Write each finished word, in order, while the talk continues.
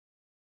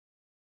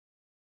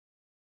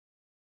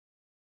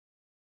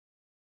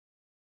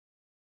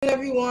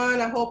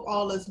Everyone. I hope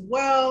all is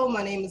well.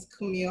 My name is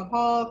Camille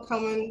Hall,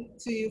 coming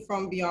to you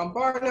from Beyond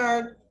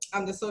Barnard.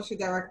 I'm the Associate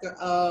Director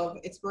of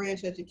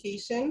Experiential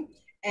Education,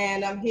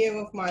 and I'm here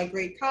with my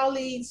great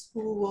colleagues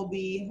who will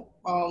be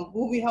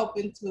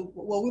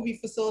we'll be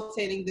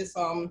facilitating this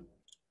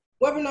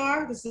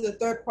webinar. This is the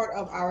third part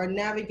of our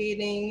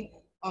Navigating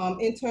summer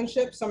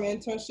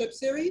internship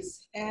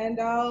series,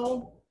 and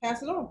I'll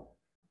pass it on.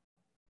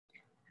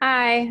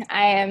 Hi,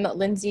 I am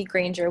Lindsay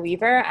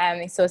Granger-Weaver. I'm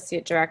the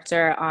Associate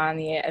Director on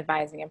the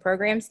Advising and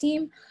Programs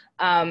team.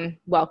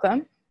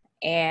 Welcome,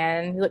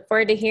 and we look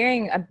forward to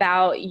hearing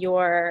about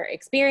your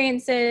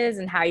experiences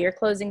and how you're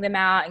closing them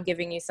out and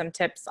giving you some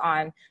tips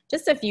on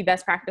just a few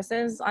best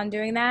practices on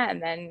doing that,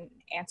 and then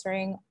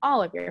answering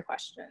all of your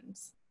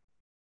questions.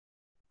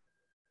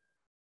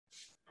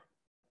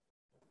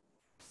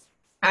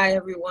 Hi,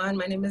 everyone.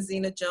 My name is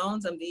Zena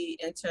Jones. I'm the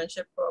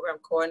Internship Program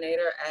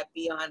Coordinator at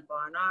Beyond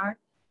Barnard.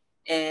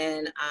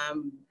 And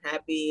I'm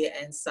happy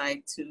and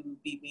psyched to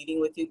be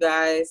meeting with you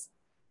guys.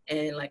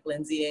 And like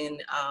Lindsay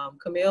and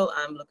Camille,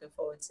 I'm looking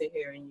forward to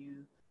hearing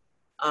you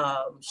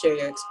share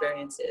your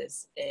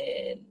experiences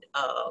and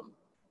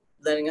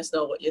letting us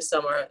know what your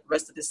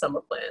rest of the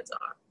summer plans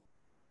are.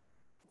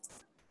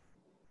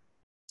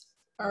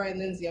 All right,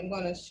 Lindsay, I'm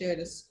going to share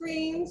the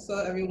screen so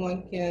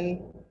everyone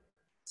can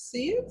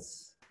see it,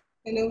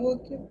 and then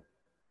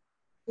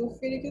feel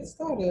free to get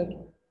started.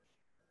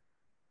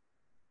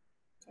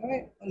 All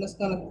right, I'm just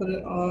gonna put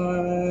it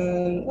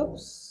on,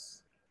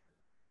 oops.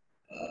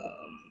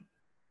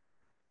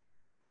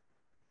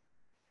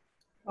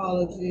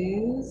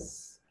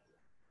 Apologies.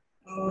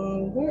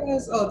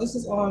 This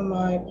is on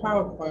my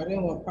PowerPoint. I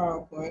didn't want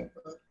PowerPoint,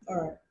 but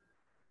all right.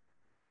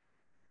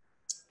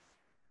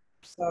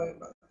 Sorry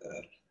about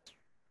that.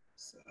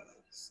 So,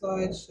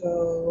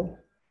 slideshow.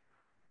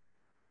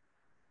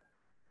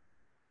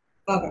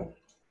 Okay.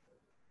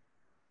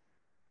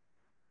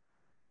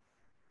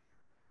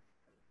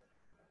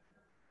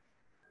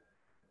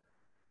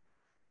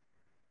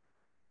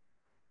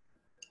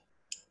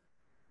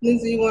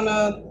 Lindsay, you want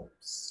to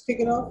kick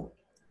it off?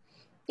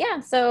 Yeah,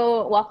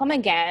 so welcome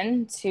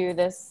again to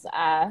this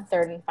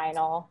third and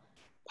final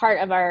part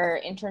of our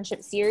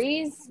internship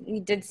series. We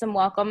did some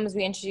welcomes,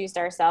 we introduced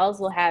ourselves.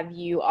 We'll have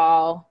you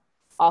all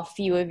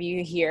few of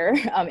you here,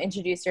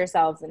 introduce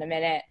yourselves in a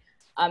minute.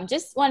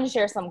 Just wanted to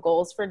share some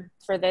goals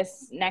for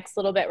this next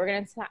little bit we're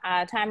going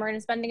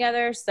to spend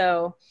together.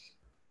 So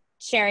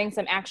sharing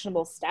some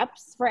actionable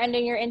steps for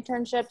ending your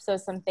internship. So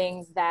some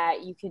things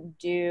that you could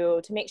do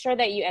to make sure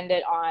that you end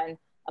it on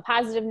a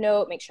positive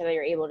note, make sure that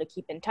you're able to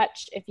keep in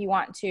touch if you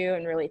want to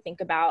and really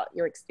think about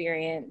your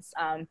experience.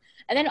 And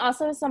then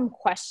also some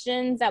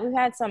questions that we've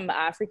had, some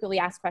frequently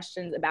asked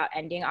questions about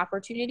ending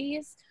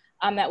opportunities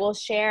that we'll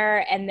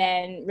share, and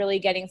then really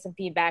getting some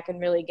feedback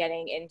and really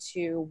getting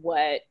into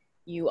what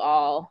you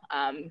all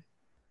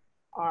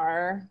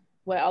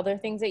what other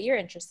things that you're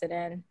interested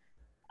in.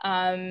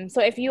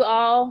 So if you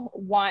all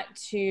want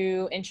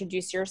to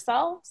introduce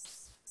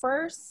yourselves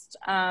first,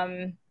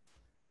 I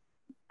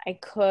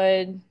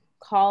could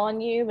call on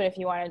you, but if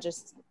you want to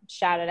just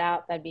shout it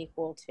out, that'd be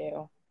cool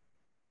too.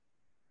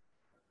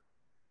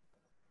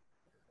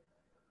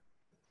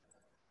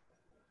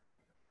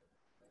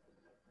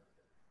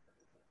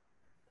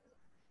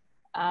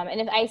 And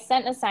if I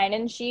sent a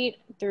sign-in sheet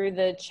through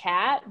the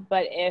chat,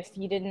 but if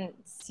you didn't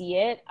see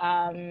it,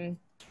 I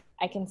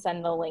can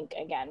send the link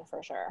again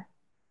for sure.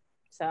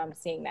 So I'm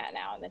seeing that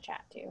now in the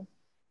chat too.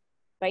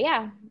 But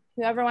yeah,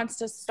 whoever wants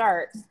to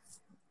start.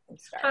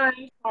 Hi,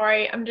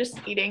 sorry, I'm just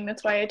eating.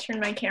 That's why I turned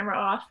my camera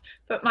off.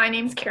 But my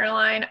name's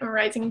Caroline. I'm a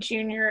rising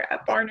junior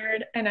at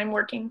Barnard, and I'm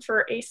working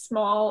for a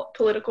small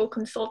political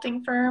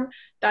consulting firm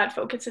that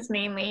focuses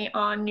mainly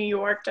on New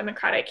York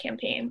Democratic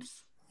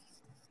campaigns.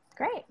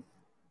 Great.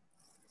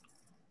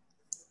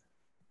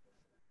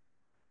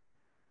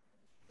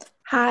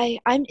 Hi,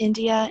 I'm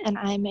India, and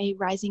I'm a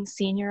rising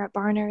senior at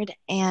Barnard,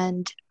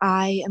 and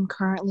I am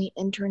currently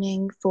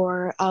interning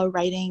for a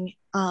writing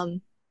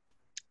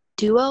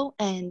duo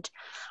and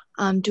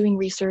doing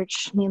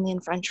research mainly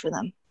in French for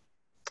them.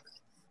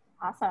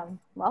 Awesome.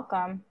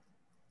 Welcome.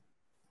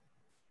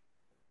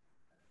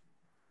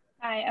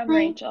 Hi, I'm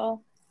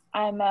Rachel.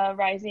 I'm a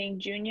rising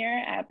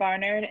junior at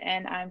Barnard,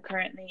 and I'm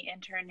currently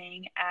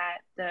interning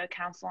at the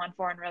Council on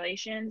Foreign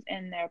Relations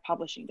in their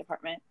publishing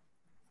department.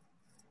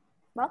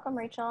 Welcome,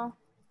 Rachel.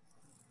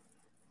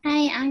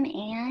 Hi, I'm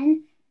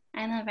Anne.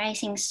 I'm a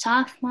rising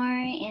sophomore,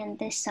 and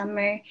this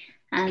summer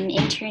I'm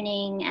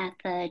interning at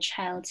the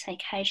Child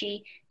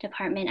Psychiatry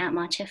Department at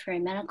Montefiore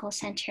Medical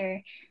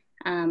Center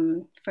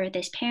for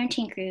this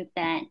parenting group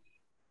that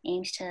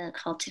aims to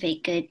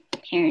cultivate good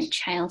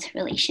parent-child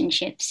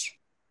relationships.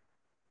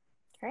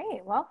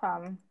 Great,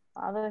 welcome.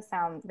 All those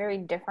sound very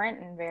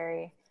different and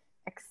very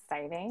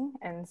exciting.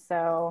 And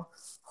so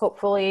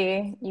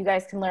hopefully you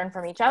guys can learn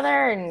from each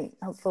other, and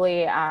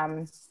hopefully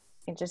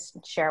can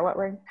just share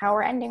how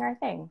we're ending our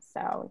thing.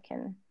 So we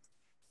can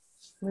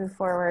move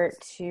forward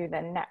to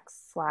the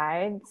next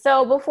slide.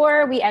 So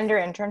before we end your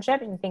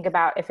internship, and think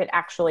about if it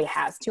actually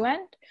has to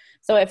end.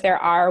 So if there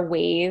are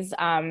ways,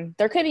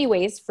 there could be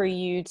ways for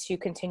you to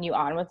continue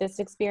on with this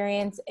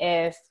experience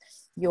if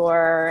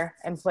your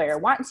employer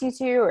wants you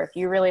to, or if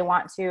you really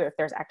want to, if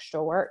there's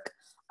extra work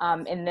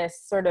in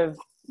this sort of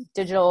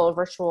digital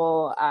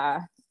virtual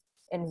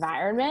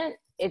environment.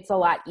 It's a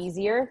lot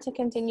easier to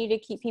continue to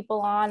keep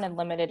people on in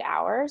limited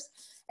hours.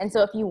 And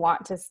so if you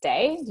want to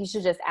stay, you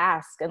should just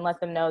ask and let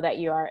them know that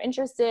you are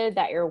interested,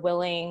 that you're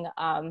willing.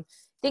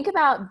 Think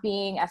about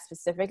being as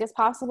specific as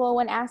possible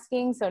when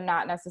asking. So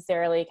not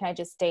necessarily, can I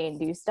just stay and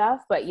do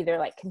stuff, but either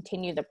like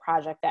continue the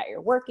project that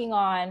you're working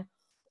on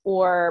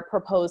or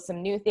propose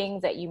some new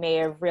things that you may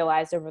have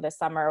realized over the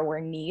summer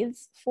were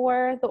needs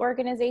for the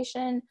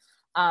organization.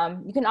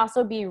 You can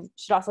also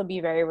should also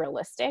be very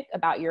realistic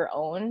about your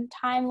own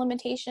time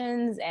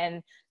limitations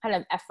and kind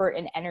of effort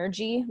and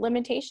energy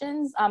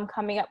limitations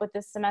coming up with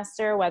this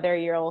semester, whether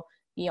you'll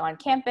be on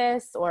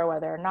campus or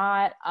whether or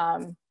not.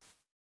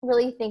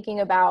 Really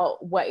thinking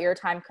about what your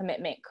time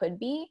commitment could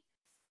be,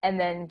 and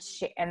then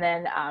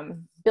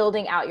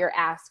building out your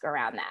ask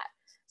around that.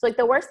 So like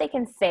the worst they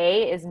can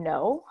say is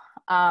no,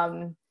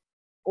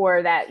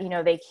 or that,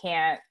 they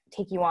can't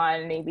take you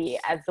on maybe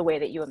as the way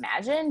that you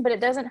imagine, but it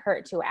doesn't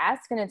hurt to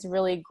ask. And it's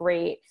really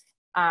great.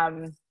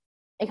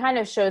 It kind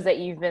of shows that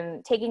you've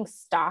been taking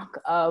stock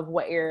of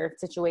what your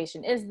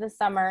situation is this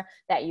summer,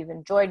 that you've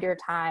enjoyed your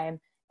time,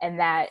 and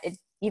that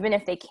even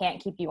if they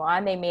can't keep you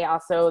on,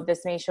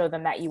 this may show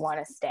them that you want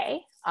to stay,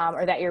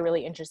 or that you're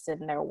really interested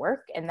in their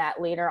work, and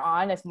that later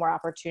on, if more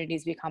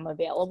opportunities become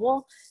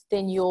available,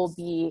 then you'll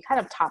be kind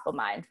of top of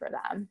mind for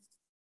them.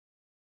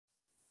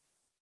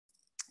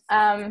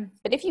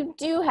 But if you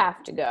do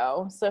have to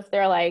go, so if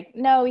they're like,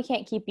 no, we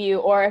can't keep you,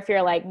 or if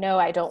you're like, no,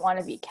 I don't want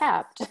to be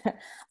kept,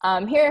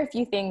 here are a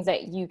few things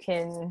that you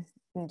can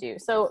do.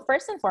 So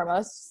first and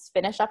foremost,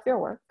 finish up your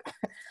work.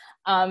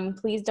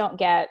 Please don't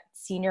get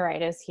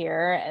senioritis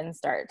here and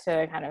start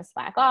to kind of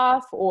slack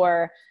off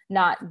or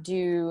not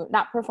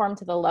perform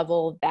to the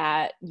level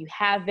that you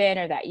have been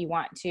or that you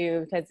want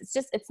to, because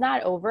it's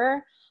not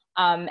over.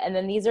 And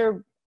then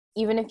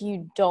even if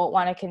you don't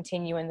want to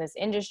continue in this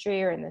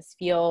industry or in this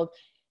field,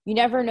 you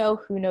never know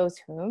who knows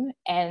whom,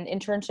 and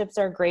internships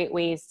are great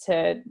ways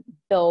to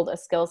build a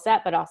skill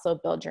set, but also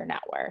build your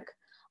network.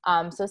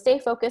 So stay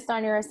focused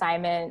on your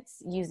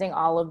assignments, using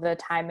all of the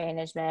time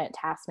management,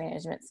 task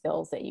management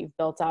skills that you've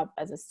built up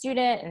as a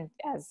student and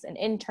as an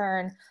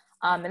intern.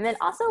 And then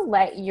also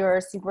let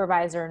your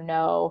supervisor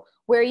know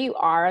where you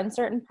are on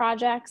certain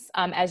projects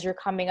as you're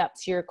coming up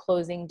to your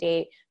closing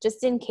date,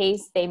 just in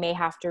case they may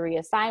have to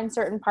reassign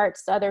certain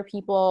parts to other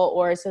people,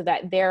 or so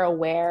that they're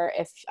aware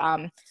if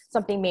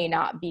something may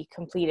not be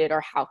completed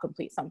or how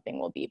complete something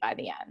will be by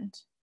the end.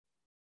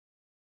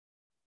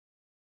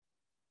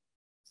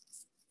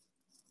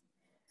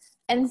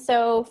 And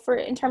so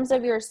in terms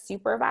of your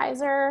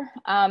supervisor,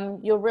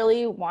 you'll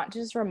really want to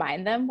just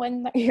remind them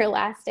when your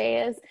last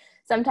day is.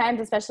 Sometimes,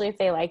 especially if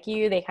they like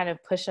you, they kind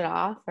of push it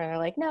off, or they're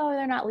like, no,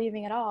 they're not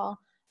leaving at all.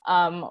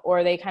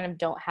 Or they kind of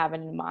don't have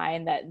in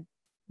mind that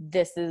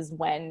this is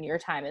when your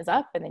time is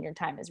up, and then your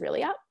time is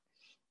really up.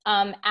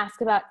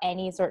 Ask about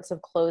any sorts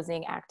of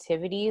closing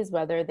activities,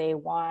 whether they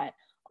want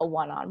a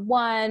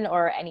one-on-one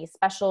or any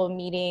special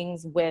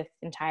meetings with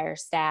entire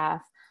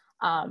staff.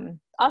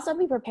 Also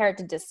be prepared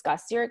to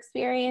discuss your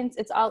experience.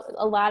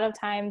 A lot of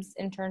times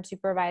intern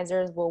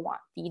supervisors will want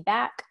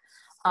feedback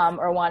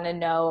or want to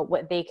know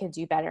what they could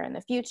do better in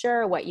the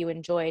future, what you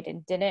enjoyed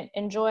and didn't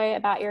enjoy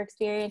about your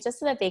experience, just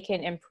so that they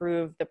can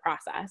improve the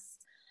process.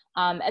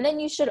 And then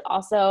you should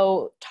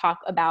also talk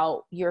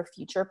about your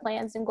future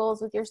plans and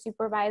goals with your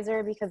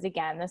supervisor, because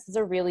again, this is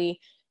a really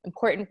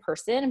important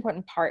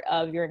part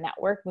of your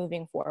network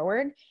moving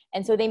forward.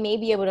 And so they may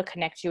be able to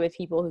connect you with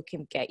people who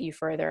can get you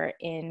further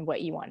in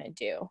what you want to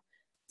do.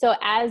 So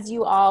as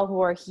you all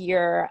who are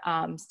here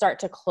start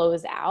to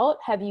close out,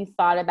 have you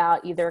thought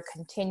about either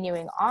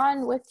continuing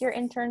on with your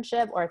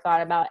internship, or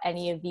thought about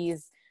any of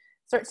these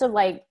sorts of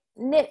like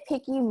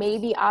nitpicky,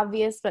 maybe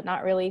obvious, but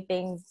not really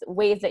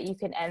ways that you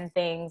can end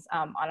things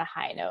on a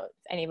high note,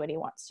 if anybody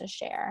wants to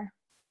share?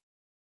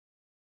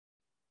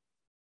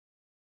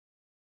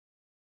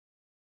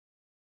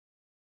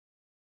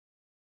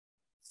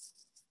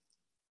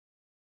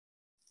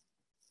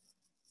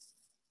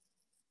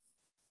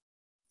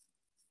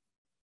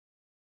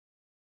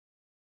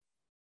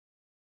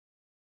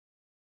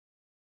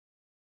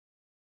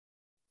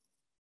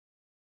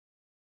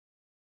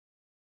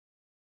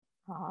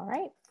 All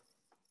right.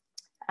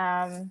 So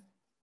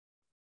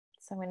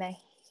I'm going to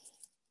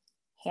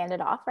hand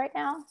it off right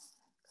now,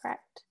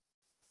 correct,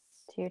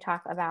 to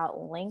talk about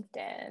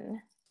LinkedIn.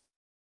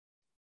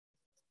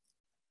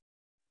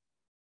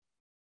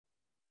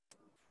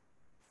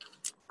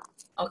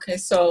 Okay,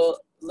 so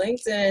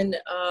LinkedIn,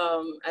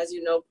 as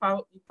you know,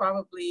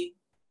 probably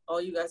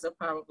all you guys are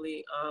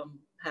probably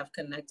have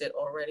connected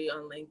already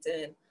on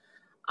LinkedIn.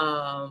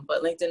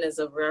 But LinkedIn is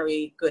a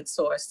very good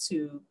source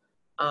to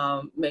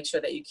make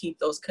sure that you keep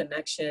those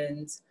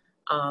connections,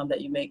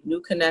 that you make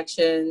new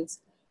connections.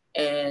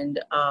 and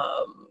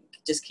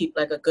just keep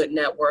like a good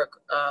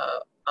network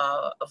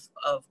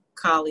of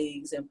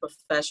colleagues and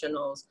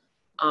professionals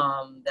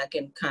that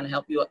can kind of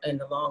help you in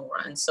the long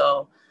run.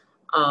 So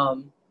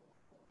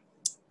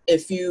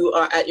if you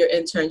are at your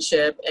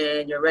internship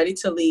and you're ready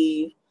to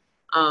leave,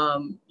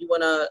 you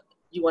wanna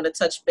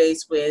touch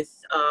base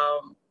with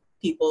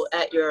people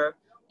at your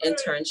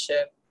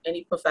internship,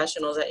 any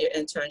professionals at your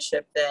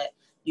internship that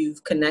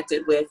you've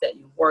connected with, that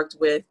you've worked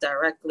with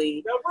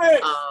directly,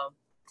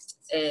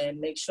 and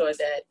make sure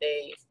that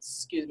they,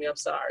 excuse me, I'm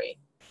sorry.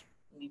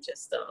 Let me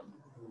just,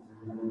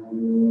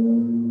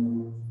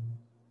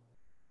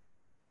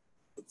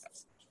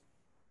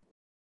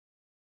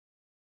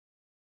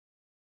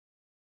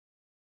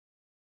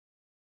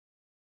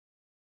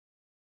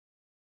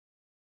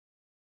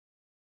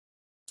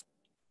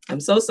 I'm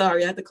so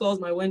sorry, I had to close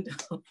my window.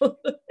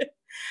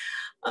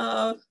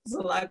 There's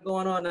a lot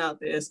going on out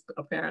there,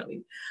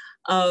 apparently.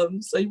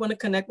 So you want to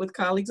connect with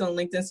colleagues on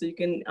LinkedIn so you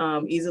can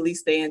easily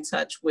stay in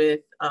touch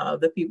with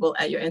the people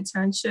at your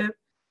internship,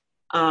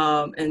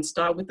 and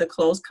start with the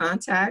close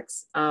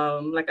contacts.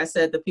 Like I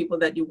said, the people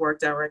that you work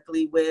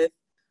directly with.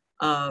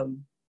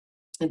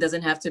 It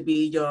doesn't have to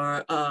be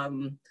your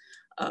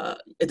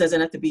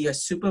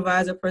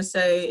supervisor per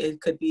se. It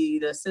could be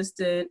the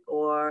assistant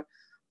or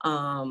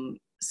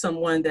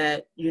someone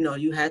that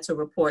you had to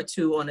report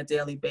to on a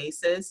daily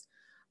basis.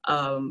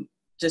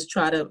 Just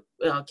try to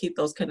keep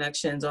those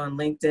connections on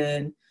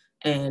LinkedIn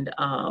and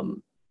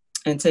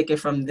take it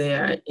from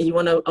there. You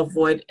want to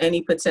avoid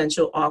any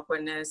potential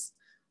awkwardness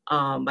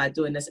by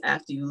doing this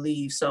after you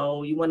leave.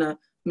 So you want to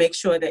make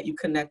sure that you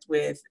connect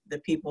with the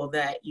people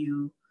that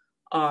you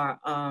are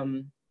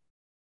in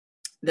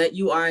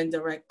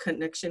direct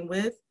connection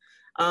with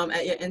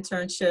at your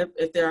internship.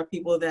 If there are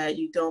people that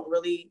you don't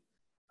really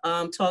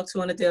talk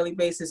to on a daily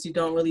basis, you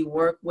don't really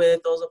work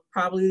with, those are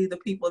probably the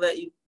people that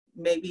you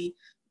maybe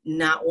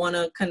not want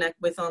to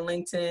connect with on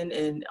LinkedIn,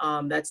 and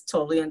that's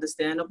totally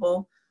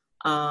understandable.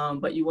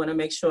 But you want to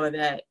make sure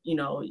that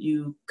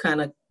you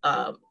kind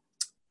of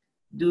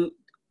do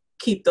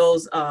keep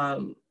those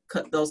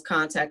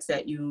contacts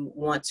that you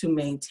want to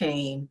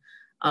maintain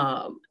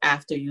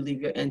after you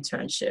leave your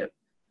internship,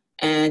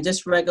 and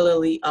just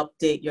regularly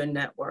update your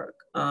network.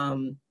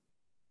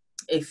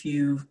 If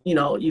you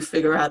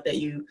figure out that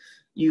you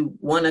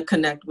want to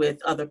connect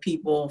with other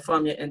people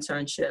from your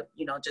internship,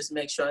 just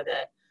make sure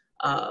that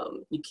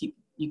you keep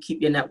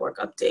your network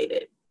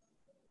updated.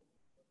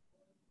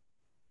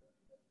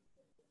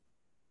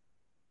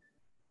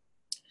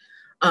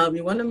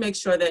 You want to make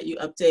sure that you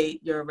update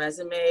your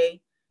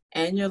resume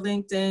and your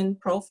LinkedIn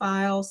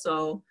profile.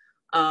 So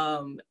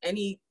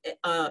any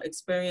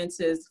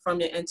experiences from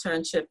your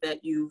internship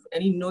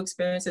any new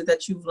experiences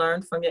that you've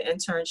learned from your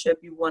internship,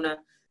 you want to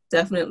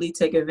definitely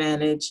take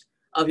advantage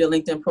of your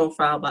LinkedIn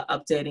profile by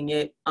updating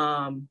it.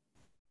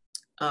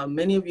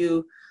 Many of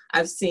you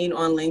I've seen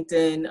on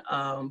LinkedIn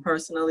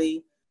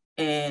personally,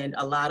 and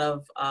a lot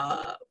of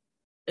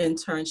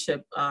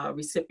internship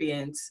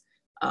recipients,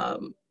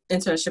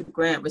 internship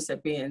grant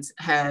recipients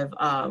have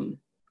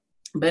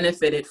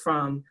benefited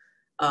from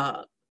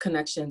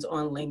connections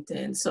on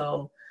LinkedIn.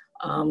 So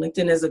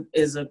LinkedIn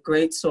is a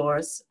great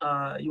source.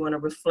 You want to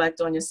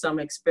reflect on your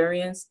summer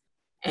experience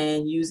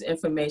and use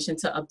information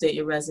to update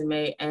your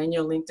resume and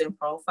your LinkedIn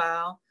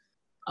profile.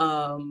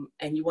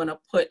 And you want to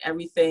put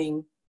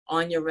everything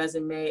on your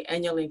resume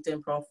and your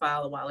LinkedIn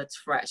profile while it's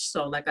fresh.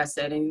 So like I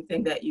said,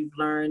 anything that you've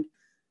learned,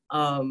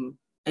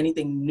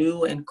 anything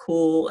new and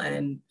cool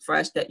and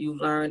fresh that you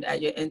learned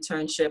at your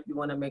internship, you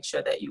want to make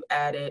sure that you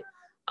add it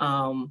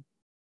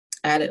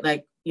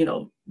like,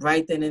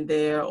 right then and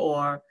there,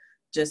 or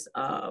just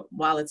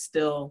while it's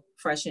still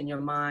fresh in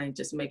your mind,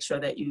 just make sure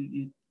that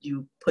you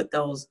put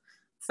those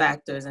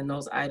factors and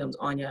those items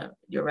on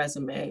your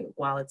resume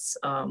while it's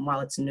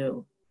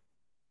new.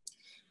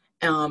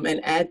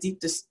 And add deep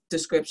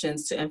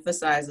descriptions to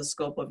emphasize the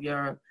scope of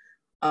your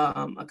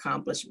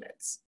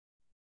accomplishments.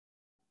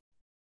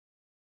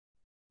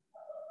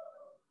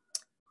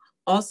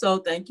 Also,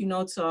 thank you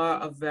notes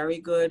are a very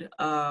good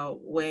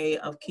way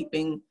of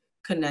keeping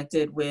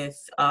connected with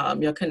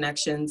your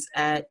connections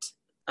at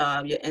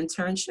your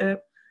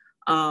internship.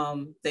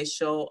 They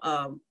show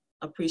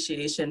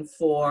appreciation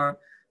for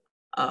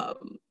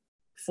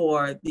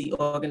the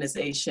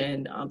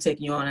organization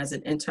taking you on as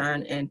an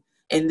intern. And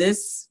in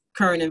this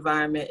current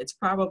environment, it's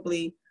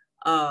probably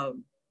a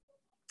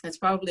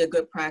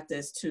good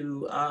practice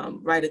to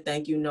write a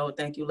thank you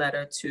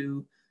letter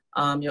to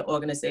your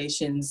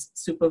organization's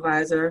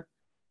supervisor,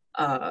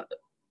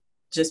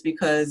 just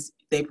because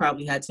they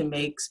probably had to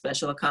make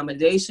special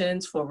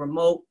accommodations for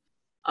remote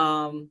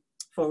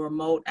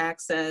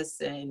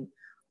access, and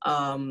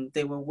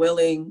they were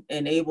willing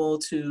and able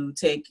to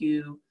take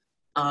you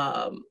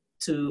to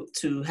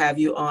have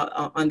you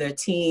on their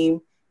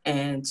team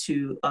and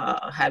to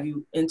have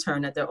you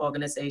intern at their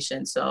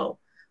organization. So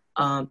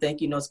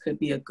thank you notes could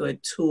be a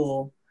good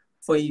tool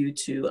for you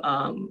to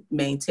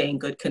maintain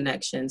good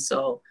connections.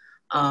 So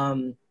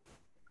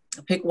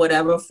pick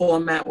whatever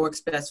format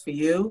works best for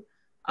you.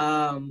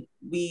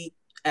 We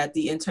at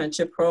the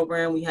internship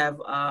program, we have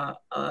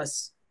a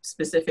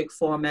specific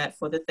format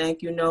for the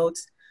thank you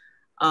notes.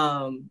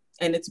 And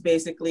it's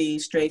basically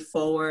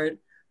straightforward.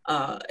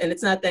 And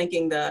it's not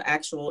thanking the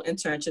actual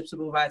internship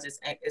supervisors,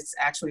 it's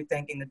actually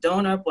thanking the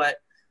donor, but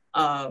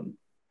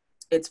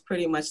it's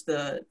pretty much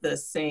the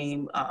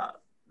same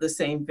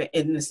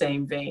in the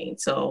same vein.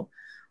 So,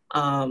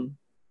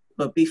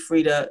 but be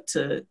free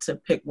to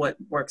pick what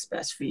works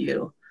best for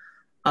you.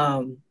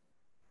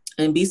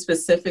 And be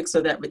specific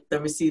so that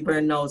the receiver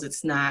knows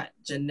it's not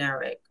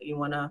generic. You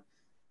want to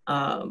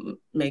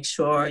make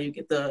sure you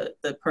get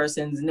the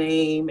person's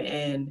name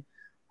and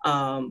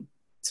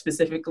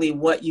specifically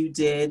what you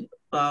did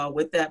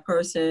with that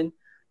person,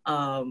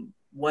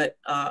 what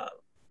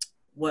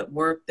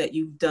work that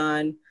you've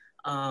done,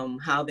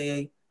 how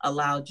they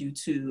allowed you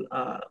to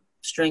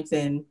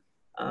strengthen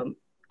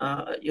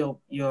your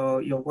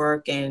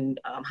work and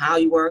how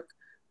you work.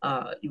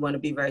 You want to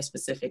be very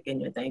specific in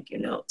your thank you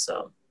note.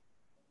 So.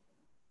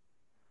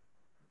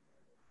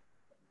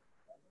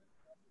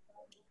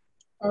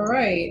 All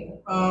right.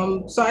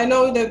 So I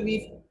know that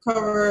we've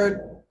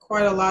covered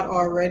quite a lot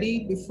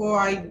already. Before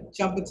I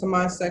jump into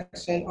my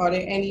section, are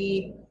there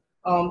any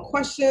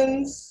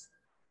questions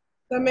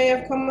that may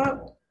have come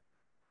up?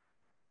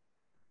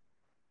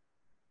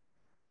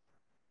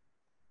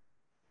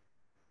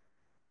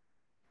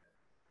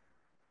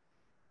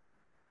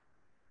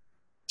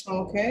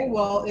 Okay,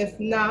 well, if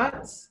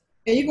not,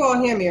 and you can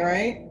all hear me,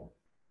 right?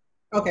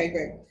 Okay,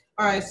 great.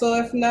 All right, so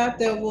if not,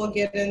 then we'll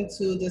get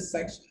into this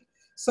section.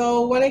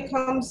 So when it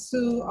comes to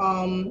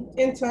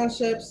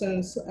internships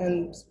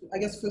and I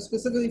guess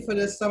specifically for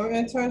the summer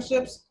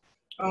internships,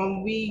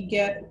 we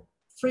get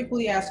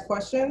frequently asked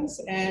questions,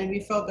 and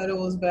we felt that it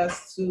was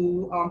best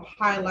to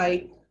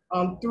highlight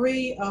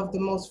 3 of the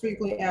most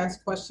frequently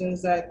asked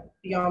questions that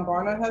Beyond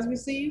Barnard has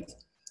received.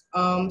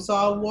 So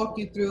I'll walk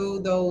you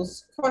through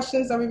those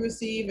questions that we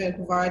receive and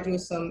provide you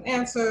with some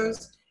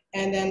answers.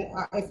 And then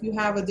if you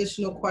have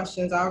additional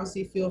questions,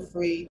 obviously feel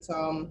free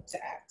to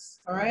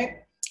ask, all right?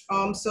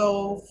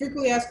 So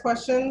frequently asked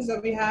questions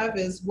that we have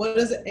is, what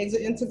is an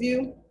exit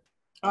interview?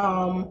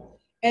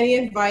 Any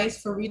advice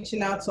for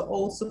reaching out to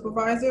old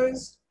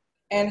supervisors?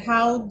 And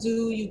how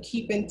do you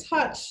keep in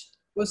touch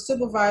with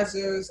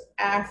supervisors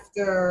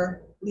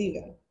after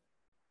leaving?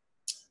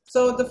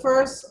 So the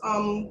first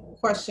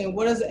question,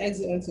 what is an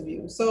exit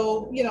interview?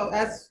 So, you know,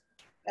 as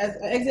an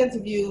exit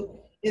interview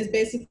is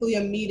basically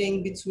a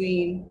meeting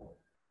between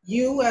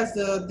you as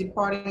the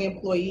departing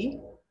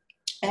employee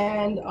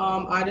and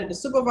either the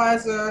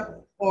supervisor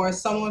or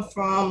someone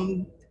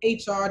from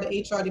HR,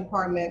 the HR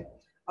department,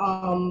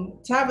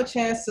 to have a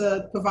chance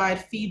to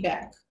provide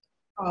feedback,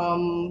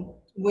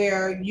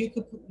 where you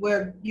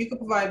could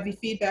provide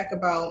feedback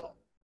about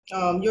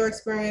your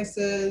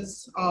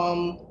experiences,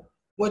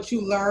 what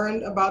you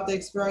learned about the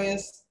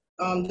experience,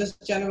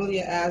 just generally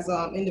as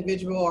an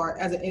individual or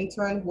as an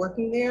intern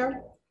working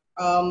there.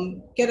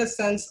 Get a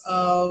sense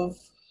of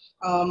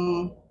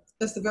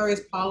just the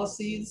various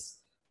policies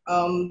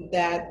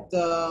that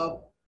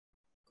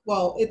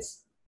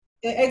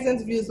exit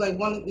interview is like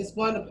one of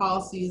the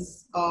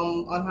policies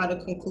on how to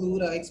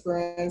conclude an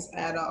experience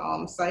at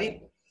a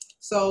site.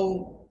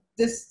 So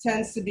this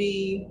tends to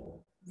be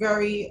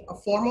very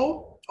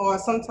formal, or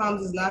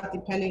sometimes it's not,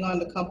 depending on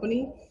the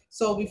company.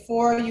 So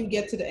before you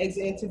get to the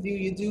exit interview,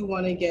 you do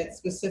want to get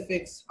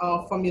specifics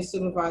from your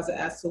supervisor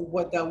as to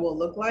what that will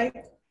look like.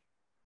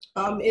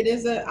 It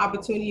is an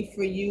opportunity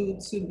for you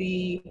to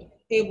be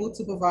able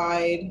to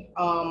provide,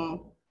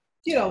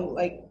 you know,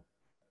 like,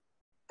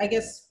 I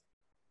guess,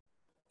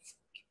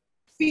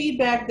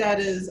 feedback that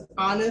is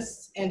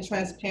honest and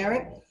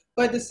transparent,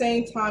 but at the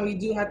same time, you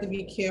do have to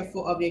be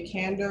careful of your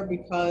candor,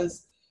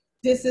 because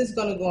this is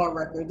going to go on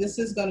record. This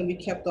is going to be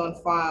kept on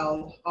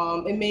file.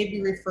 It may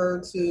be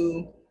referred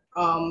to,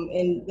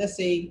 and let's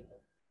say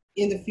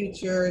in the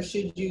future,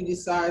 should you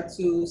decide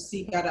to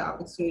seek out an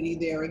opportunity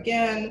there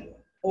again,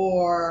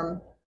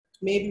 or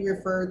maybe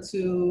referred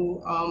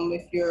to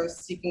if you're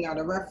seeking out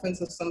a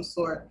reference of some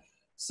sort.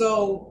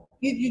 So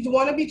you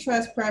want to be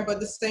transparent, but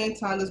at the same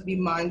time, just be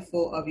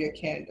mindful of your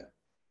candor.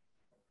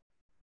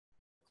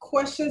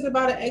 Questions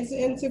about an exit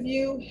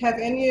interview? Have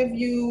any of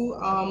you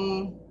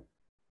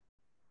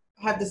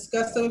have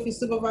discussed it with your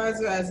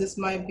supervisor, as this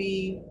might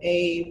be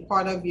a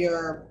part of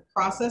your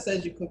process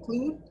as you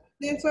conclude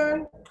the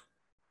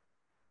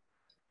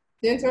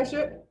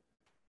internship?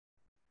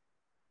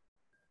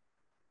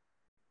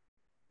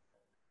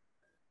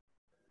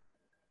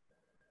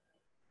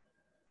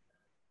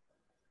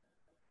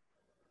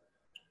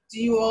 Do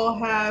you all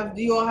have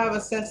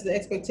a sense of the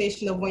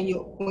expectation of when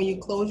you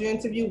close your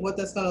interview, what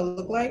that's going to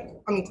look like?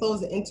 I mean, close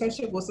the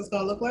internship, what's this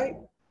going to look like?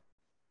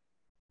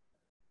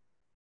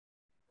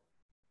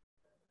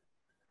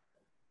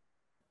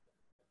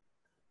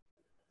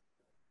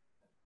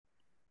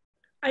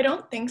 I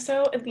don't think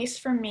so, at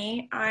least for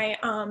me. I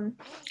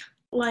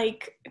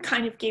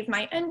kind of gave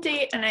my end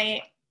date, and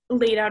I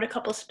laid out a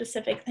couple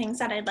specific things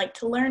that I'd like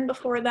to learn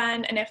before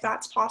then, and if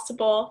that's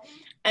possible.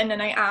 And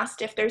then I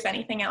asked if there's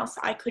anything else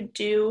I could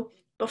do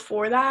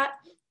before that.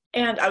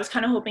 And I was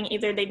kind of hoping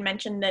either they'd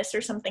mention this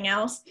or something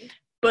else,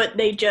 but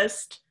they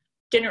just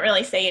didn't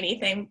really say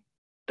anything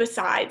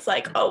besides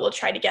like, oh, we'll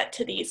try to get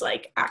to these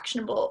like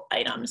actionable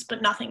items,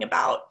 but nothing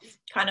about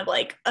kind of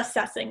like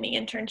assessing the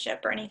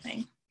internship or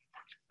anything.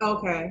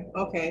 Okay.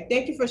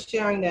 Thank you for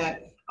sharing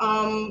that.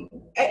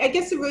 I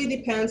guess it really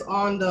depends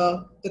on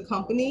the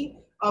company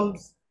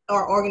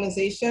or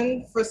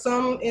organization. For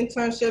some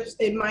internships,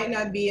 it might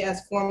not be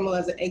as formal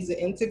as an exit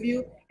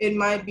interview. It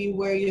might be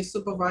where your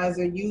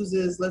supervisor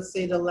uses, let's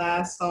say, the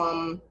last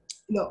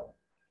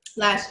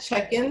last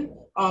check-in,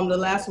 the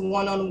last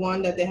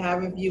one-on-one that they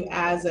have with you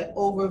as an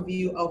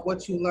overview of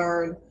what you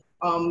learned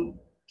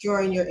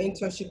during your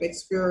internship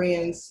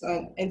experience,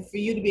 and for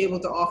you to be able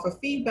to offer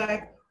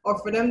feedback, or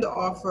for them to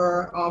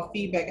offer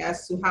feedback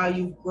as to how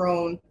you've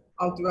grown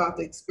throughout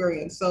the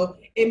experience. So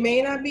it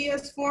may not be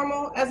as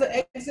formal as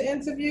an exit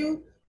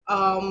interview,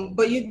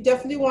 but you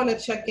definitely want to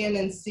check in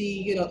and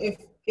see,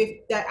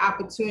 if that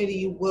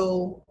opportunity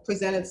will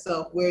present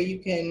itself where you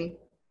can,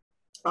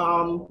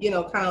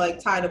 kind of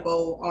like tie the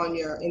bow on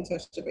your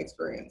internship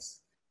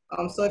experience.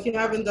 So if you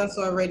haven't done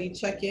so already,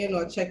 check in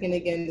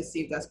again to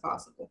see if that's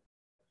possible.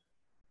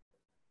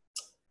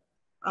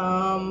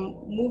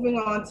 Moving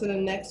on to the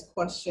next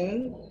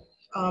question.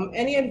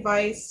 Any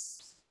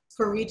advice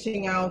for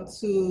reaching out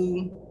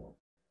to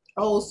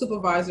old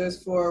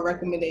supervisors for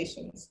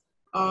recommendations?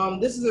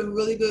 This is a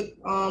really good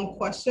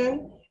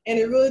question, and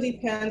it really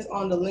depends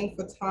on the length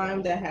of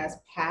time that has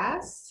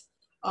passed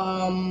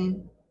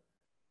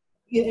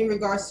in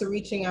regards to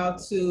reaching out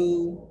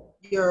to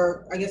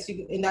your, I guess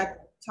in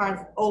that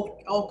time,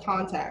 old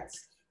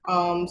contacts.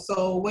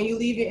 So when you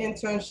leave your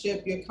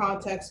internship, your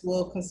contacts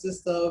will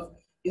consist of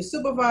your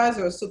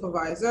supervisor or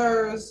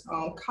supervisors,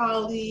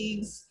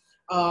 colleagues,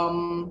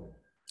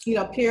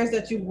 peers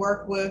that you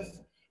work with,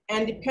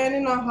 and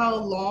depending on how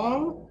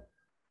long,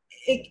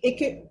 we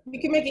can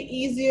make it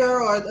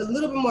easier or a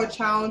little bit more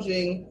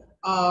challenging,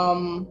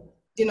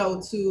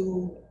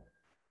 to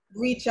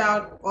reach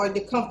out, or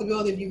the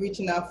comfortability of you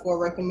reaching out for a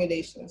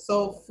recommendation.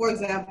 So, for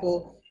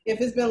example,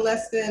 if it's been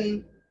less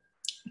than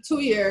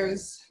 2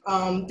 years,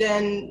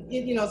 then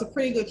it's a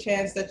pretty good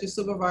chance that your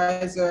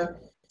supervisor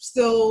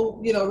still,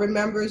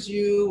 remembers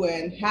you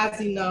and has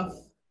enough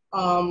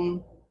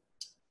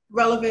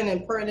relevant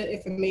and pertinent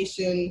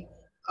information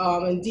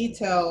and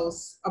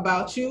details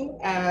about you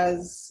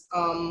as,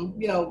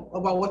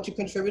 about what you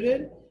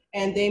contributed.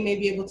 And they may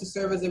be able to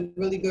serve as a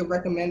really good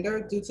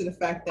recommender due to the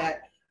fact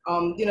that,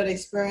 the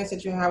experience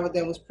that you have with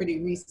them was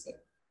pretty recent.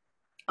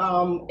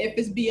 If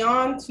it's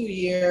beyond 2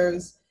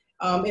 years,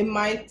 it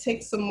might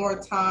take some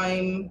more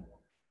time.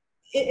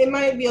 It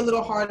might be a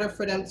little harder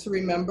for them to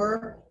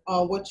remember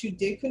what you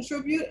did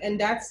contribute, and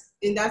that's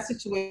in that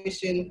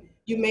situation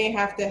you may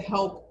have to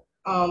help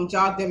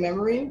jog their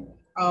memory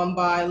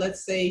by,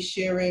 let's say,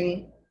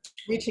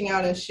 reaching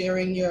out and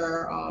sharing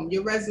your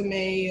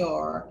resume,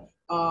 or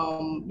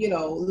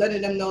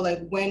letting them know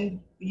like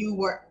when you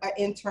were an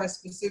intern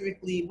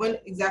specifically, when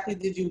exactly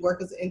did you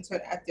work as an intern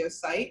at their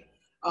site.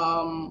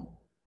 So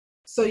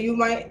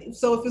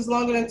if it's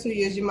longer than 2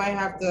 years, you might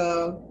have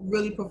to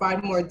really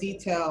provide more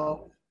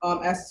detail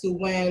as to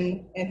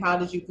when and how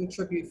did you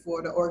contribute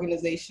for the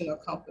organization or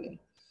company.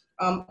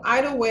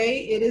 Either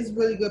way, it is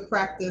really good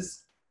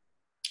practice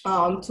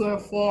to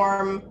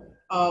inform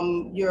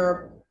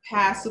your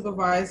past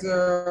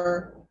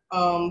supervisor,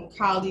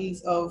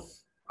 colleagues of,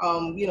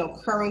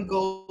 current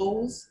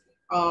goals,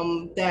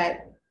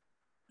 that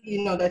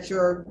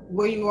you're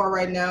where you are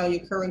right now,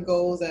 your current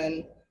goals,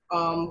 and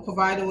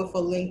provide them with a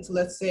link to,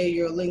 let's say,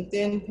 your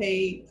LinkedIn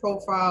page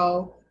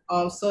profile,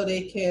 so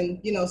they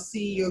can,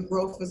 see your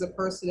growth as a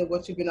person and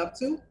what you've been up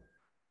to.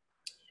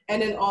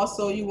 And then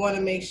also you want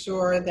to make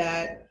sure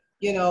that,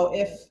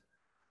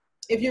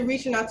 if you're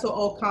reaching out to an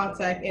old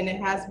contact and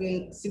it has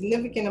been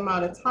significant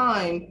amount of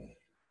time,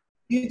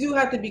 you do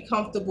have to be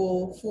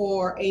comfortable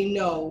for a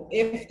no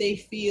if they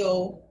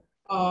feel,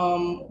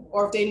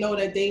 or if they know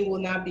that they will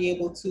not be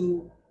able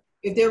to,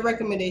 if their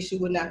recommendation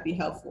would not be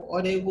helpful,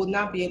 or they will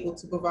not be able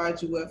to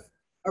provide you with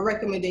a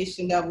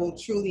recommendation that will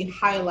truly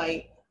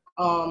highlight,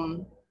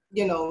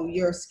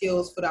 your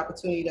skills for the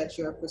opportunity that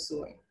you're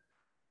pursuing.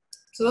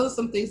 So those are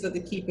some things that to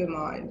keep in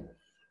mind.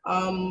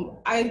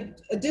 A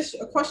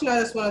question I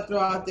just want to throw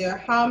out there: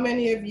 how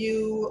many of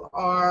you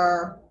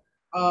are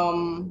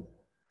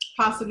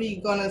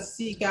possibly going to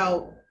seek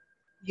out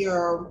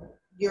your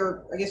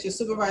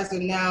supervisor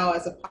now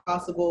as a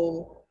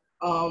possible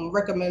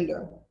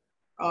recommender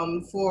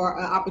for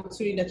an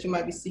opportunity that you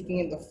might be seeking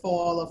in the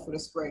fall or for the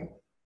spring?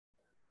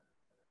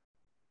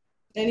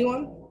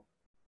 Anyone?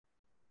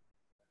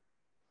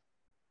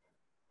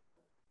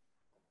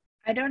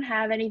 I don't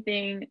have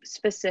anything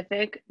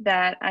specific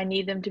that I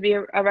need them to be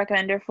a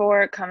recommender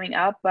for coming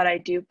up, but I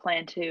do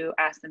plan to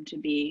ask them to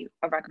be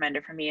a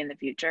recommender for me in the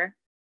future.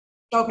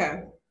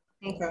 Okay.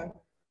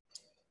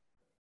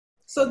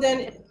 So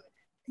then,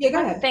 yeah,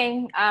 go ahead. One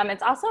thing,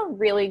 it's also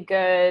really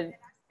good,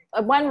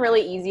 one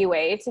really easy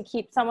way to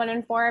keep someone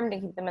informed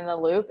and keep them in the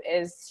loop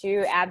is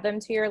to add them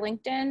to your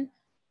LinkedIn.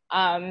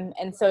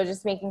 And so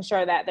just making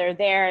sure that they're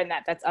there and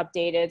that that's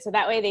updated. So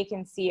that way they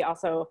can see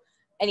also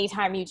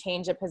anytime you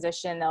change a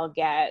position, they'll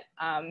get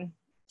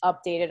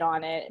updated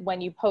on it.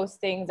 When you post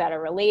things that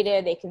are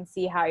related, they can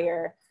see how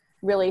you're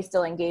really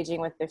still engaging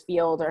with the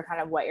field or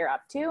kind of what you're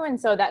up to. And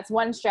so that's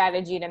one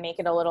strategy to make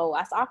it a little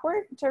less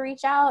awkward to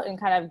reach out and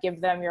kind of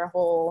give them your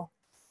whole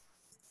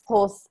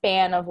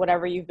span of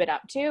whatever you've been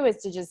up to, is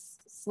to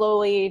just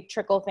slowly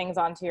trickle things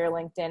onto your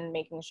LinkedIn,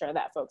 making sure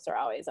that folks are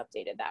always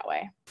updated that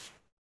way.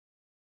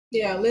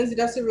 Yeah, Lindsay,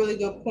 that's a really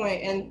good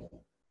point. And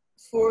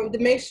to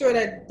make sure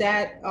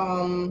that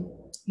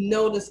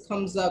notice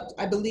comes up,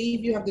 I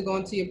believe you have to go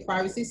into your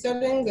privacy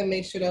settings and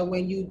make sure that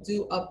when you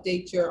do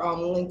update your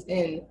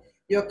LinkedIn,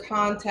 your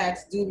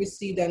contacts do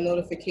receive that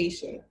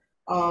notification.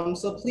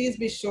 So please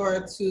be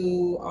sure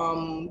to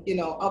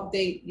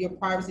update your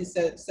privacy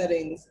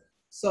settings.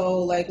 So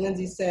like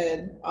Lindsay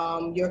said,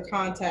 your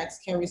contacts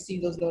can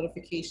receive those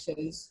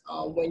notifications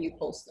when you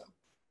post them.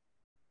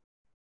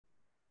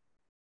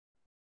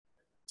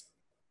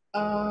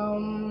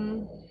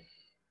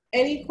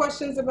 Any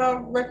questions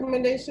about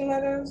recommendation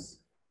letters?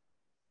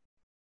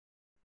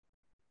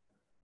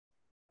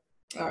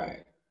 All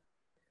right.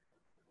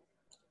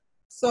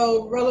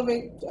 So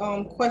relevant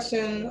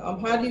question,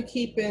 how do you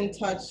keep in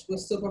touch with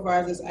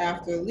supervisors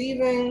after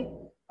leaving?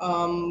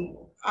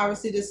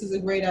 Obviously, this is a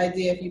great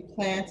idea if you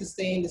plan to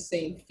stay in the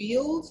same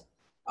field.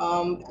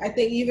 I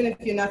think even if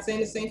you're not staying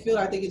in the same field,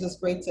 I think it's just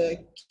great to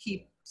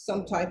keep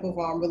some type of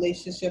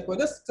relationship or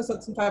just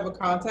some type of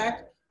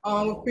contact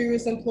with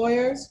previous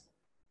employers.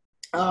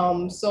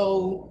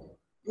 So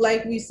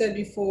like we said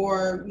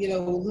before,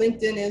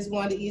 LinkedIn is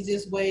one of the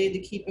easiest way to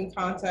keep in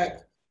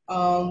contact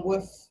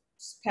with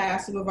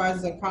past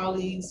supervisors and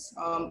colleagues,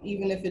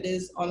 even if it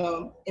is on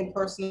an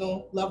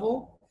impersonal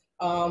level.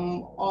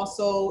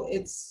 Also,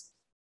 it's,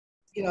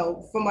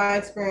 from my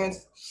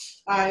experience,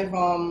 I've,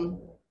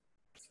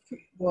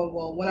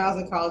 when I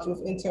was in college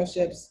with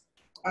internships,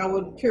 I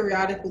would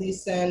periodically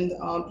send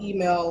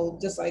email,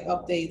 just like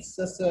updates,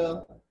 just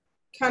to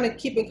kind of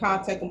keep in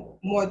contact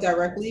more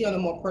directly on a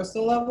more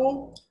personal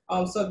level.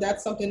 So if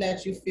that's something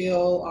that you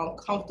feel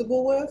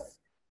comfortable with,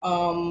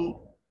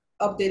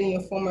 updating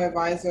your former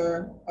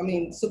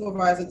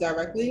supervisor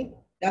directly,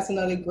 that's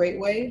another great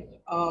way.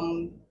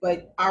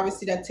 But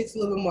obviously that takes a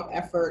little bit more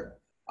effort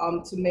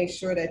to make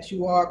sure that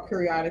you are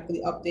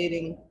periodically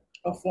updating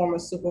a former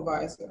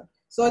supervisor.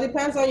 So it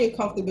depends on your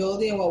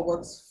comfortability and what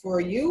works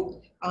for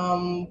you.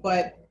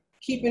 But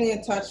keeping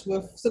in touch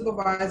with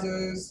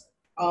supervisors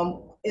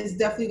is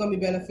definitely going to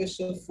be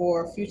beneficial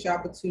for future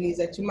opportunities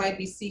that you might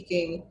be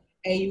seeking,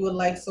 and you would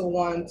like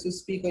someone to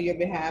speak on your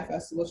behalf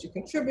as to what you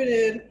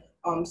contributed,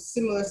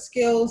 similar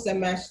skills that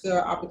match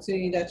the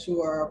opportunity that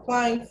you are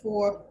applying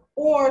for,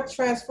 or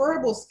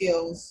transferable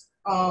skills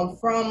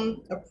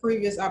from a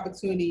previous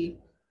opportunity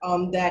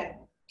that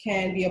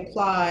can be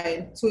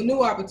applied to a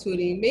new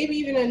opportunity, maybe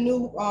even a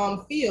new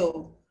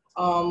field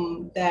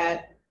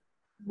that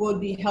would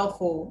be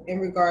helpful in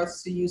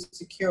regards to you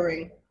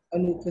securing a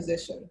new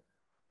position.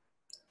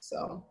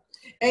 So,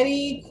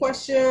 any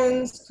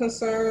questions,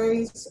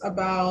 concerns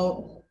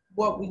about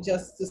what we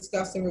just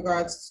discussed in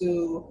regards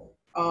to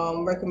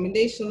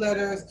recommendation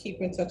letters,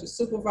 keep in touch with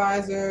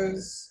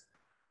supervisors?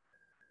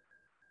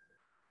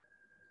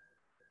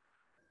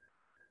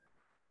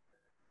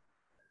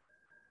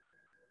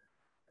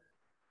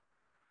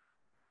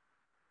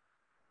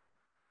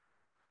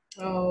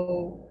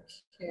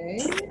 Okay.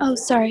 Oh,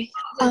 sorry.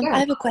 I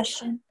have a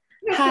question.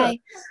 Yeah, Hi.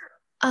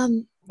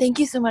 Sure. Thank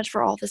you so much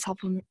for all this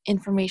helpful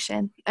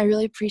information. I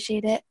really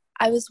appreciate it.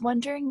 I was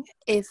wondering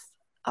if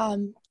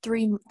the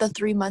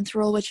 3-month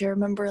rule, which I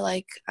remember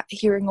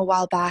hearing a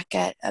while back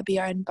at a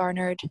Beyond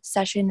Barnard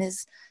session,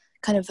 is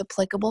kind of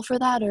applicable for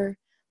that, or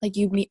I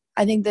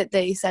think that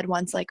they said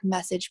once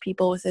message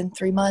people within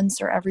 3 months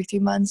or every 3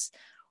 months,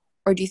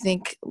 or do you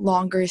think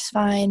longer is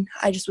fine?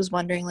 I just was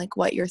wondering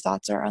what your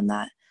thoughts are on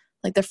that,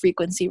 the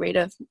frequency rate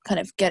of kind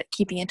of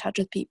keeping in touch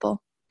with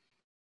people.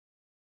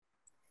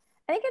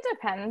 I think it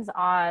depends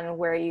on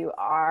where you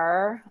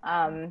are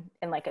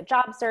in a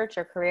job search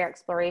or career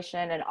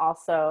exploration, and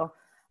also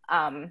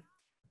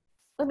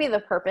would be the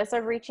purpose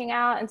of reaching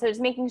out. And so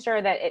just making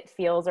sure that it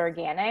feels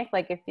organic.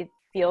 If it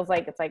feels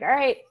like it's all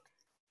right,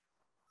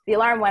 the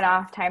alarm went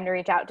off, time to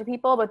reach out to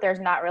people, but there's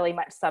not really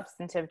much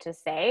substantive to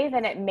say,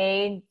 then it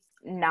may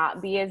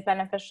not be as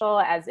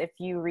beneficial as if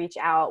you reach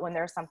out when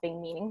there's something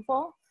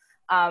meaningful.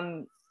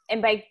 And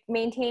by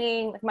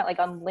maintaining,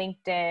 on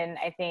LinkedIn,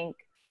 I think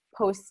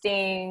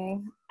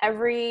posting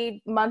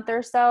every month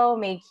or so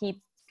may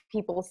keep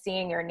people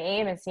seeing your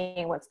name and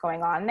seeing what's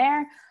going on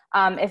there.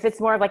 If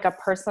it's more of a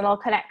personal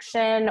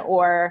connection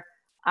or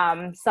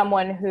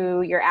someone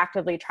who you're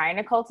actively trying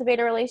to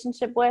cultivate a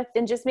relationship with,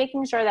 then just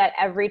making sure that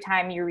every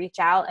time you reach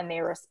out and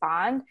they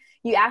respond,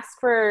 you ask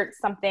for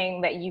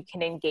something that you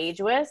can engage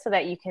with so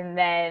that you can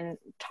then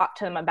talk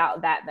to them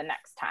about that the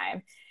next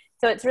time.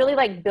 So it's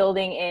really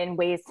building in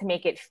ways to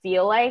make it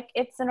feel like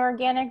it's an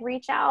organic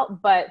reach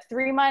out, but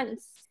 3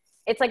 months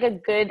it's like a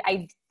good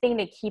thing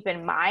to keep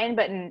in mind,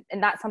 but and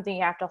not something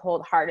you have to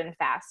hold hard and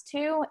fast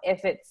to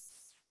if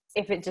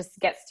it just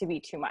gets to be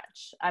too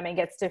much. It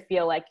gets to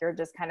feel like you're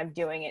just kind of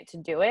doing it to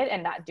do it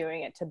and not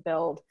doing it to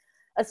build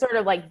a sort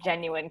of like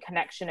genuine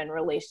connection and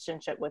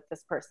relationship with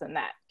this person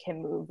that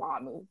can move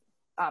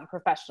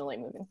professionally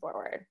moving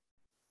forward.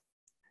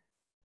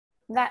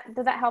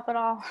 Does that help at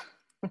all?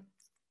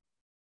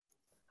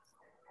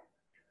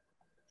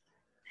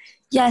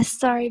 Yes,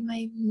 sorry,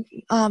 my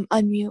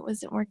unmute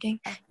wasn't working.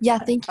 Yeah,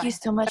 thank you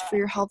so much for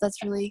your help.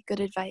 That's really good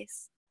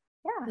advice.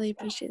 Yeah. Really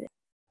appreciate it.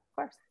 Of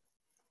course.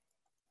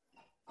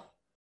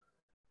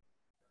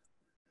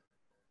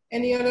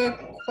 Any other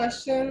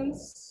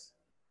questions?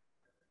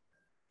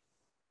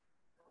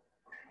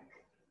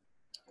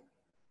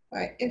 All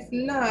right, if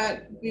not,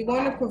 we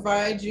want to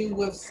provide you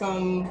with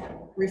some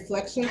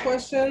reflection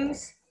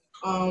questions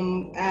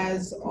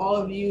as all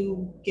of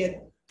you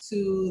get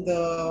to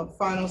the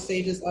final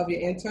stages of your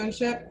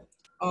internship,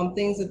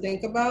 things to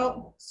think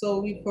about. So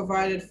we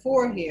provided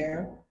 4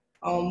 here.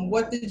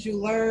 What did you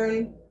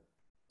learn?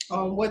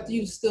 What do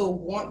you still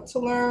want to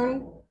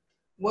learn?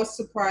 What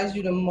surprised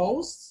you the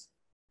most?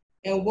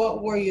 And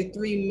what were your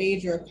 3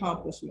 major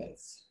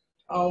accomplishments?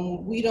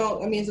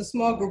 It's a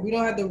small group. We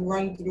don't have to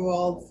run through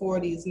all 4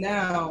 of these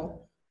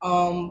now,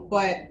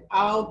 but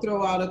I'll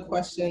throw out a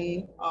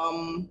question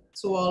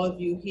to all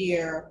of you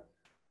here.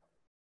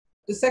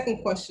 The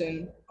second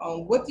question,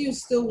 what do you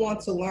still want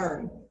to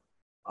learn?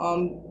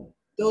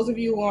 Those of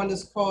you who are on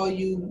this call,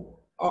 you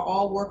are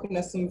all working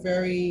at some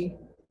very,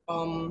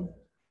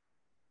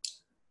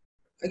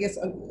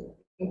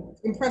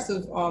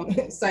 impressive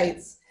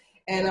sites.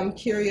 And I'm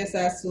curious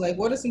as to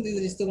what are some things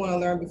that you still want to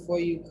learn before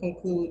you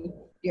conclude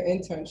your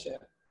internship?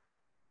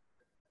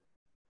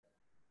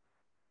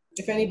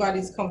 If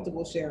anybody's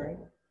comfortable sharing.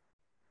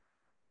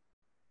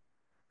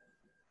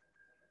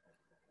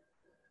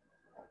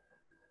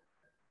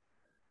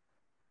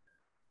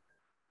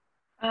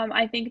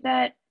 I think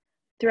that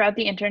throughout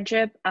the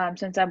internship,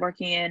 since I'm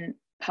working in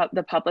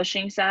the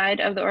publishing side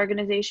of the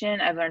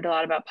organization, I've learned a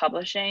lot about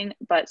publishing,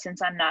 but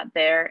since I'm not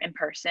there in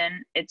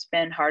person, it's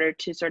been harder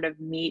to sort of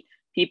meet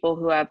people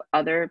who have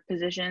other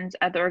positions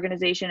at the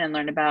organization and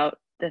learn about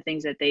the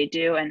things that they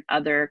do and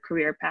other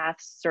career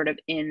paths sort of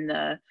in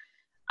the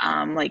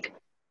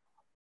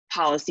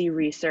policy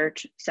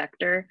research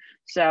sector.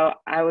 So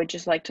I would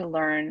just like to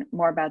learn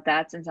more about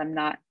that since I'm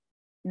not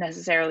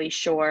necessarily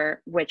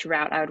sure which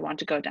route I would want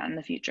to go down in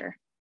the future.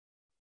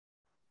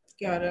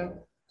 Got it.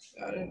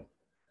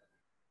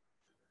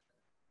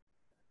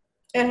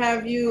 And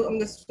have you,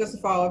 just a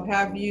follow-up,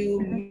 have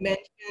you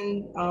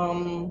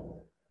mentioned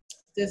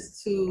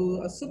this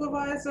to a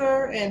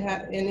supervisor, and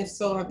if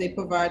so, have they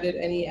provided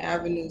any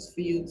avenues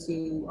for you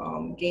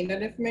to gain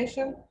that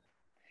information?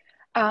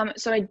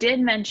 So I did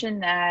mention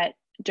that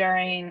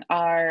during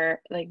our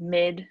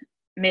mid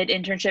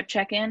internship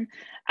check-in,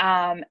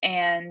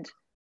 and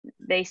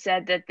they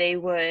said that they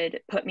would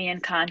put me in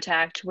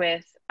contact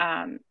with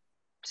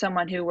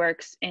someone who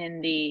works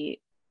in the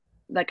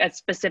a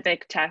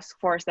specific task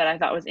force that I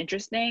thought was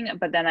interesting,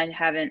 but then I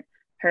haven't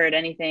heard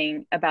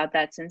anything about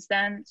that since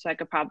then, so I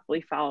could probably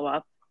follow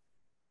up.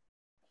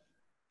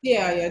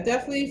 Yeah,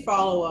 definitely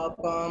follow up.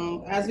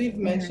 As we've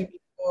mentioned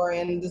before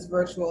in this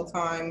virtual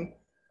time,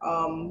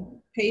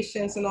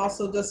 patience and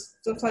also just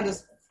sometimes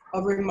just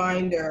a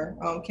reminder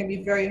can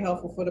be very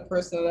helpful for the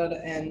person on the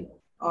other end,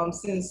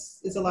 since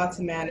it's a lot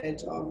to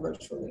manage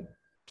virtually.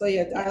 So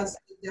yeah, I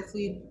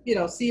definitely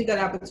see if that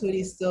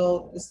opportunity is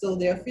still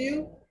there for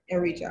you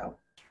and reach out.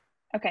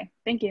 Okay,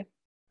 thank you.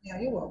 Yeah,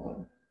 you're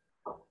welcome.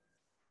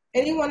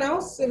 Anyone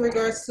else in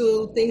regards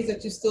to things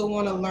that you still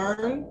want to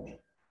learn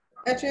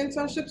at your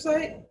internship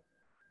site?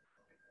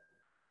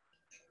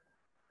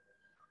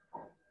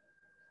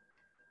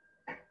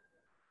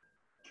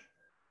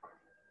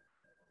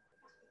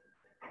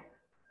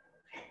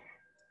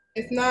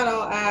 If not,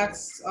 I'll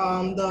ask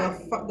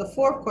the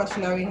 4th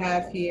question that we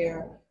have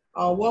here.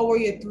 What were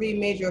your 3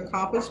 major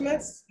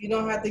accomplishments? You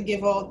don't have to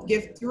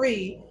give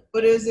 3,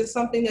 but is it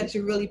something that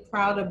you're really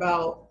proud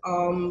about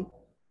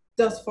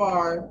thus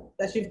far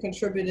that you've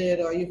contributed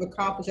or you've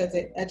accomplished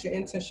at your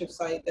internship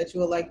site that you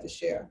would like to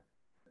share?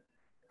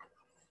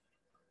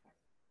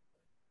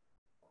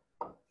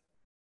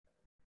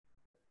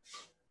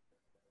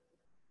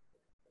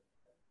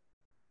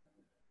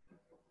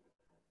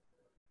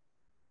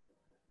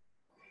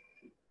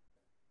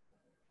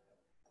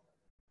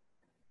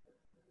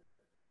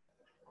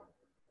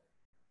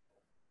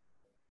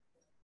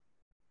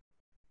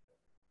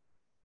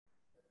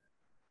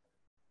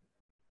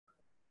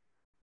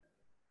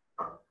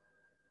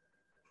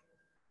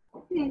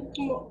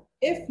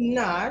 If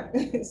not,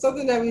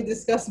 something that we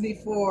discussed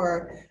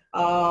before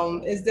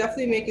is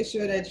definitely making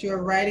sure that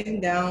you're writing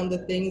down the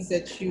things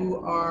that you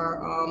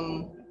are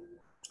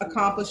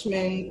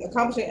accomplishing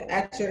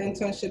at your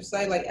internship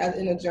site, as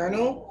in a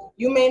journal.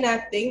 You may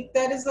not think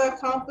that is an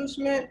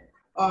accomplishment.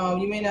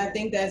 You may not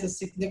think that is a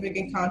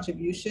significant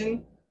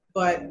contribution,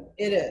 but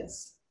it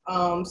is.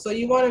 So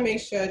you want to make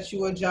sure that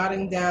you are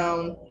jotting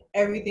down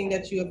everything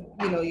that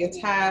your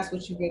tasks,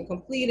 what you've been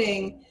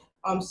completing.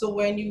 So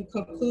when you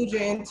conclude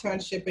your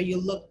internship and you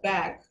look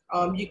back,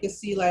 you can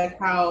see like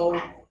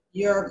how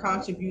your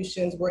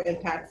contributions were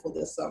impactful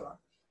this summer.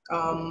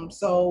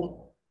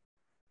 So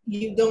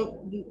you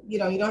don't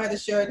have to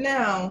share it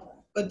now,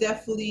 but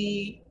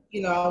definitely,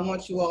 I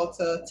want you all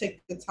to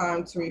take the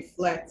time to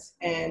reflect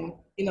and,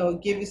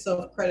 give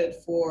yourself credit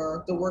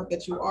for the work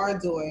that you are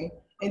doing,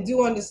 and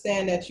do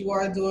understand that you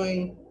are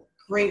doing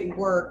great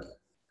work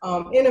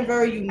in a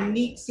very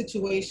unique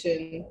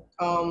situation,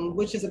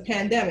 which is a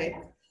pandemic.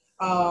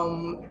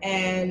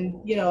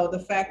 And,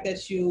 the fact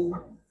that you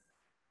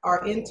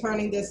are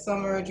interning this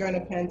summer during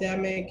a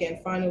pandemic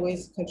and finding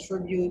ways to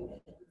contribute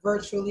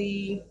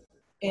virtually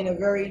in a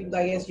very,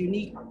 I guess,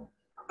 unique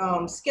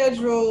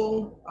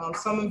schedule.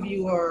 Some of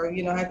you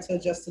had to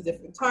adjust to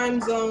different time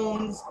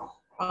zones,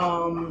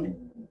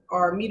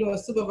 or meeting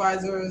with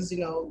supervisors,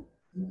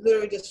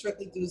 literally just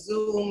strictly through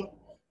Zoom,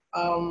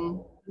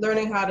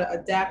 learning how to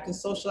adapt and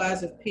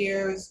socialize with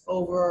peers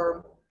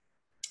over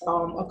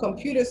a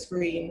computer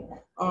screen.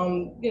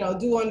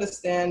 Do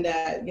understand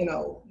that,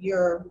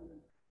 you're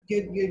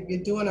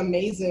doing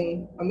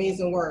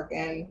amazing work,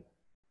 and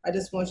I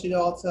just want you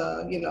all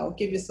to,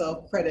 give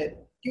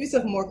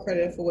yourself more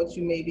credit for what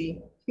you may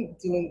be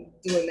doing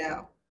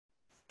now.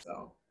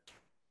 So,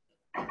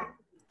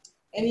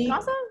 You can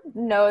also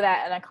know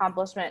that an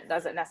accomplishment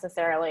doesn't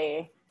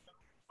necessarily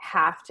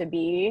have to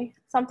be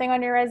something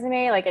on your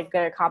resume. Like a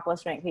good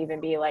accomplishment can even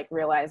be like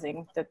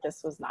realizing that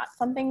this was not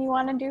something you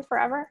want to do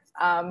forever.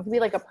 It can be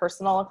like a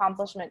personal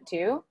accomplishment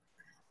too.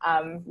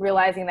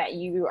 Realizing that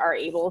you are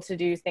able to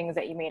do things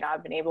that you may not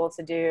have been able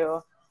to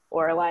do,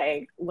 or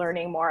like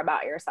learning more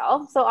about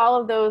yourself. So all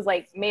of those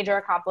like major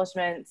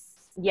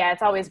accomplishments, yeah,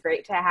 it's always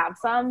great to have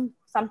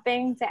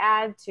something to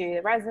add to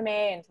the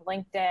resume and to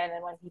LinkedIn.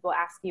 And when people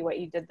ask you what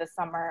you did this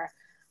summer,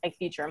 like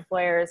future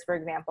employers, for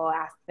example,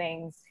 ask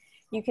things,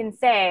 you can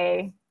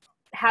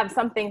have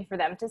something for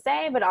them to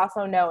say, but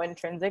also know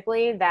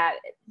intrinsically that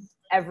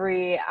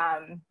every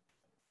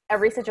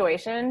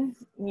situation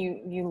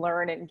you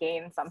learn and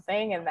gain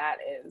something, and that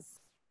is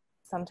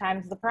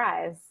sometimes the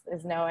prize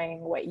is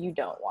knowing what you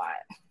don't want.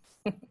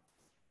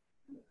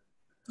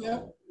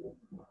 Yeah.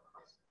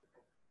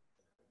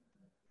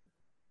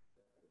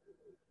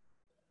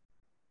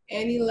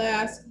 Any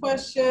last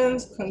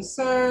questions,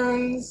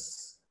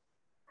 concerns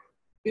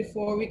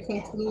before we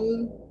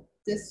conclude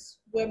this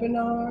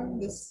webinar,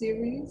 this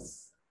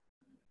series?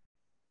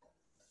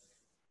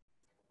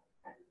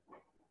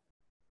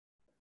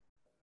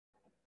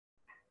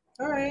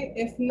 All right,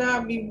 if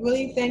not, we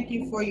really thank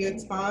you for your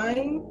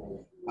time.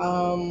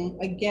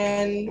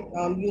 Again,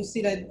 you'll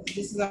see that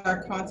this is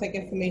our contact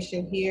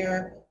information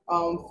here.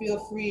 Feel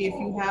free if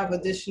you have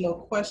additional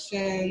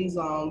questions,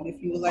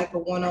 if you would like a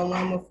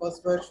one-on-one with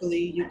us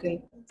virtually, you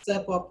can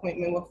set up an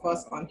appointment with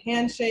us on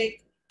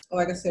Handshake. Or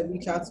like I said,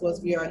 reach out to us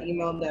via our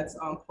email that's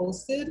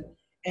posted.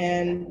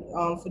 And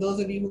for those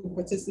of you who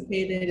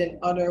participated in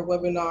other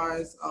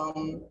webinars,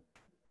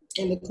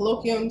 in the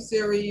colloquium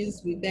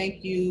series, we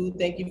thank you.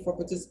 Thank you for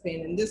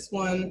participating in this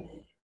one.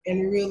 And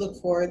we really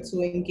look forward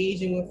to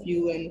engaging with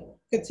you and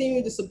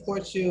continue to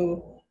support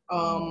you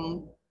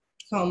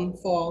come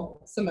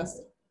fall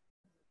semester.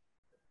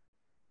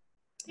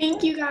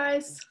 Thank you,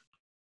 guys.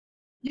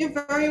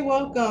 You're very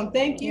welcome.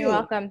 Thank you. You're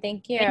welcome.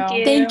 Thank you. Thank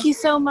you. Thank you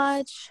so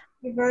much.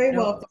 You're very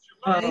welcome.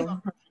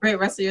 Great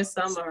rest of your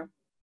summer.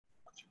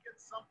 Once you get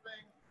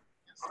something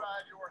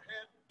inside your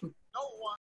head, no